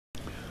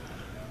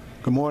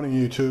Good morning,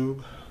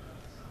 YouTube.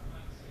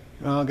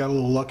 I got a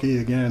little lucky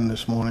again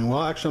this morning.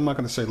 Well, actually, I'm not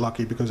going to say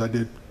lucky because I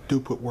do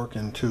put work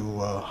into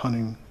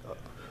hunting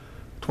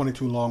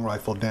 22 long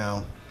rifle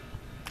down.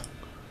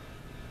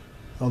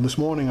 This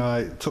morning,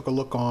 I took a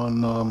look on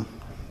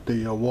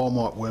the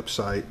Walmart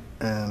website,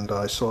 and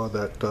I saw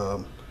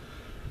that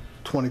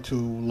 22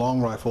 long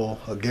rifle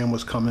again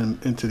was coming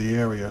into the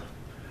area.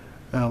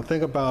 Now,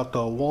 think about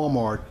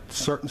Walmart.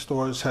 Certain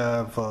stores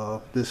have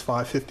this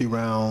 550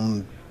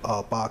 round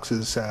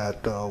boxes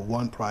at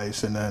one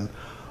price, and then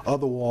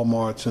other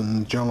Walmarts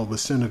in general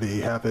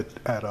vicinity have it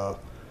at a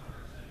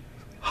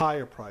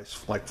higher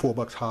price, like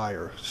 $4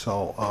 higher.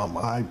 So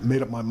I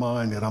made up my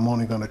mind that I'm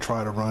only going to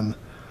try to run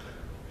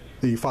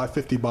the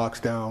 550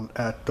 box down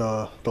at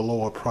the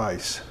lower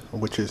price,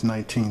 which is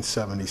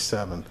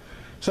 $19.77.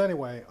 So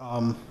anyway,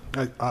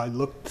 I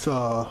looked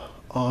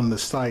on the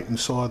site and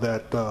saw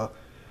that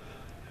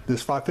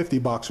this 550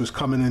 box was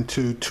coming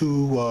into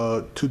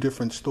two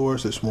different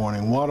stores this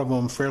morning. One of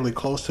them fairly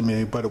close to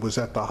me, but it was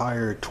at the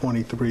higher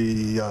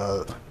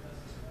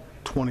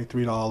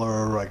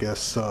 $23, I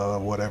guess,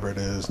 whatever it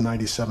is,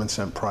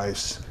 97-cent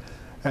price,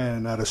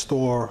 and at a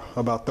store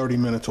about 30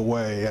 minutes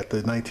away at the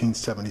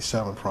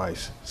 1977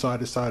 price. So I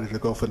decided to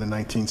go for the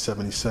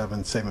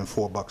 1977, saving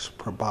 $4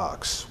 per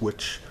box,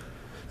 which,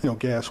 you know,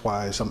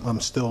 gas-wise,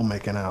 I'm still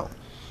making out.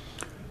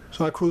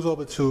 So I cruise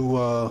over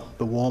to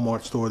the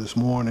Walmart store this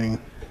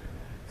morning,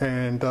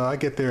 and I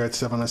get there at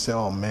 7. I say,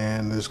 oh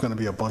man, there's going to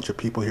be a bunch of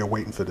people here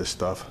waiting for this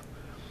stuff.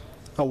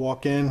 I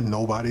walk in,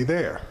 nobody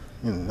there.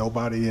 You know,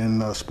 nobody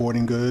in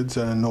sporting goods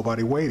and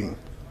nobody waiting.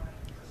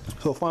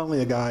 So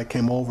finally a guy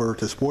came over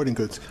to sporting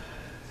goods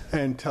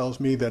and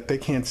tells me that they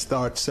can't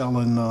start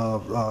selling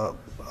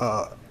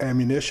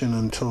ammunition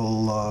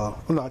until,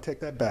 no, I take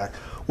that back.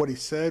 What he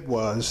said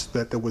was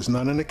that there was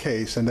none in the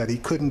case and that he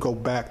couldn't go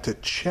back to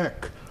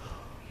check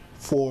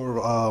for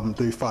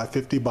the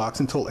 550 box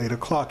until 8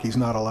 o'clock. He's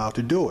not allowed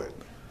to do it.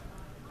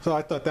 So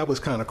I thought that was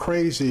kind of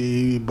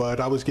crazy, but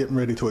I was getting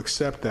ready to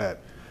accept that.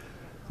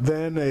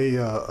 Then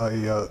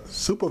a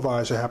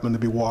supervisor happened to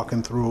be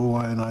walking through,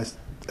 and I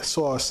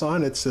saw a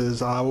sign that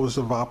says hours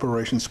of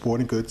operation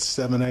sporting goods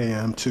 7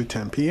 a.m. to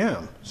 10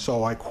 p.m.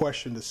 So I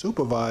questioned the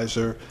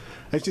supervisor,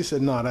 and she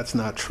said, no, that's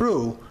not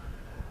true.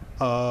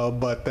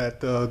 But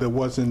that there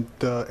wasn't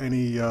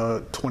any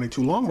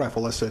 22 long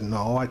rifle. I said,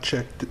 no, I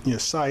checked your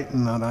site,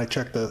 and then I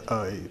checked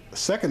a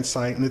second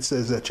site, and it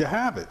says that you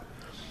have it.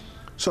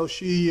 So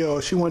she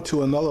went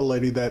to another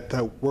lady that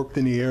worked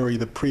in the area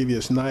the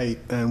previous night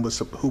and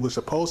who was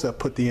supposed to have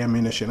put the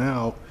ammunition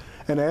out,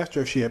 and asked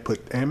her if she had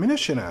put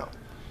ammunition out.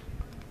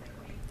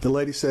 The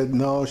lady said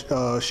no,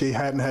 she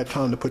hadn't had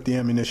time to put the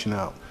ammunition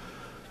out.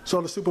 So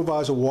the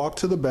supervisor walked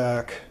to the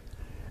back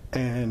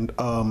and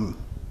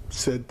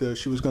said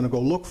she was going to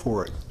go look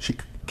for it. She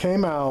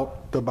came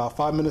out about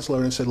 5 minutes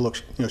later and said, look,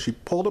 you know, she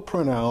pulled a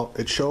printout.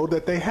 It showed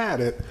that they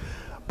had it,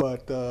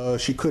 but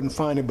she couldn't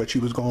find it, but she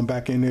was going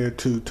back in there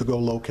to go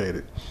locate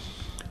it.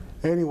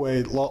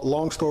 Anyway,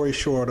 long story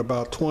short,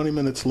 about 20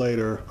 minutes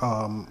later,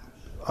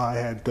 I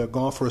had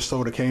gone for a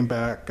soda, came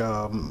back,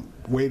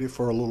 waited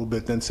for a little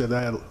bit, then said,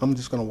 I'm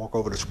just going to walk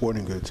over to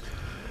Sporting Goods.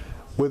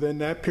 Within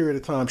that period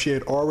of time, she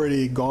had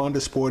already gone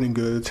to Sporting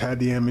Goods, had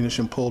the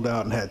ammunition pulled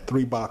out, and had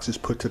 3 boxes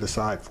put to the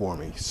side for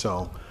me.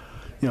 So,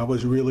 you know, I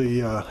was really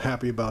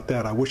happy about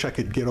that. I wish I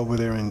could get over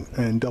there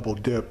and double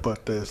dip,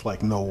 but there's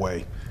like no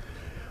way.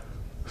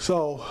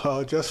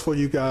 So, just for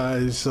you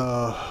guys, you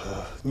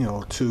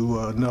know,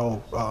 to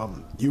know,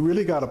 you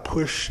really got to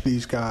push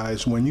these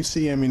guys when you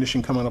see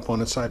ammunition coming up on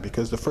the site,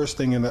 because the first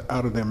thing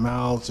out of their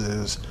mouths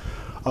is,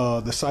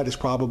 the site is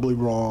probably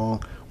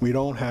wrong, we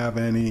don't have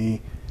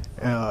any,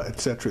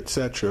 etc.,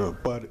 etc.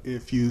 But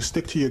if you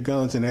stick to your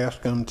guns and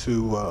ask them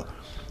to,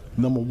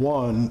 number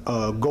one,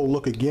 go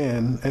look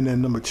again, and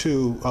then number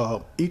two,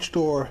 each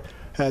store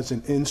has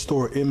an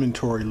in-store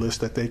inventory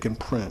list that they can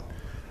print.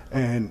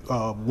 And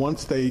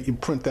once they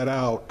print that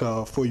out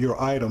for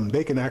your item,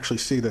 they can actually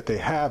see that they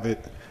have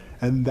it,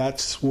 and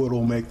that's what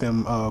will make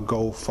them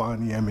go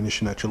find the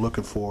ammunition that you're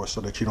looking for so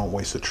that you don't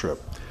waste a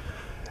trip.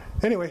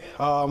 Anyway,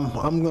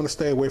 I'm going to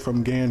stay away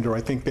from Gander. I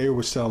think they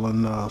were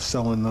selling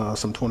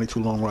some 22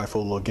 long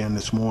rifle again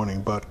this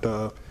morning, but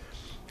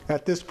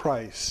at this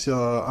price,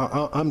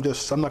 I'm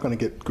not going to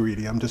get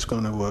greedy. I'm just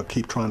going to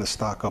keep trying to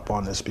stock up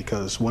on this,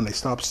 because when they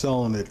stop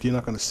selling it, you're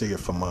not going to see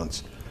it for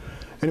months.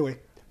 Anyway,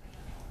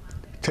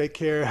 take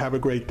care. Have a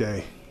great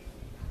day.